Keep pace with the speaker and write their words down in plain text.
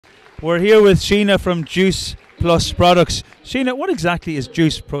We're here with Sheena from Juice Plus Products. Sheena, what exactly is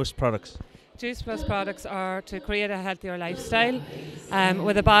Juice Plus Products? Juice Plus products are to create a healthier lifestyle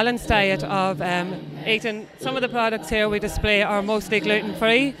with a balanced diet of eating. Some of the products here we display are mostly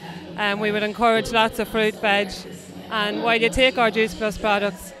gluten-free. We would encourage lots of fruit, veg, and while you take our Juice Plus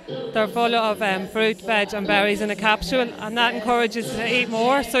products, they're full of fruit, veg and berries in a capsule, and that encourages you to eat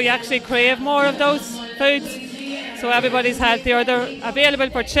more, so you actually crave more of those foods, so everybody's healthier. They're available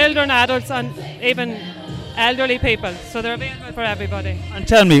for children, adults and even elderly people, so they're available for everybody. And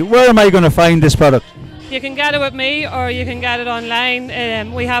tell me, where am I going to find this product? You can get it with me or you can get it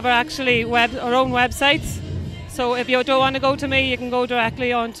online. We have our own websites, so if you don't want to go to me, you can go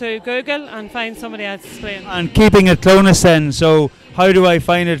directly onto Google and find somebody else displaying. And keeping it clonus then, so how do I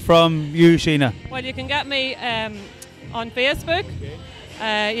find it from you, Sheena? Well, you can get me on Facebook.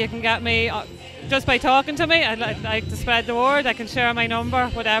 You can get me just by talking to me. I'd like to spread the word. I can share my number,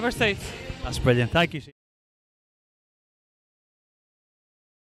 whatever suits. That's brilliant. Thank you.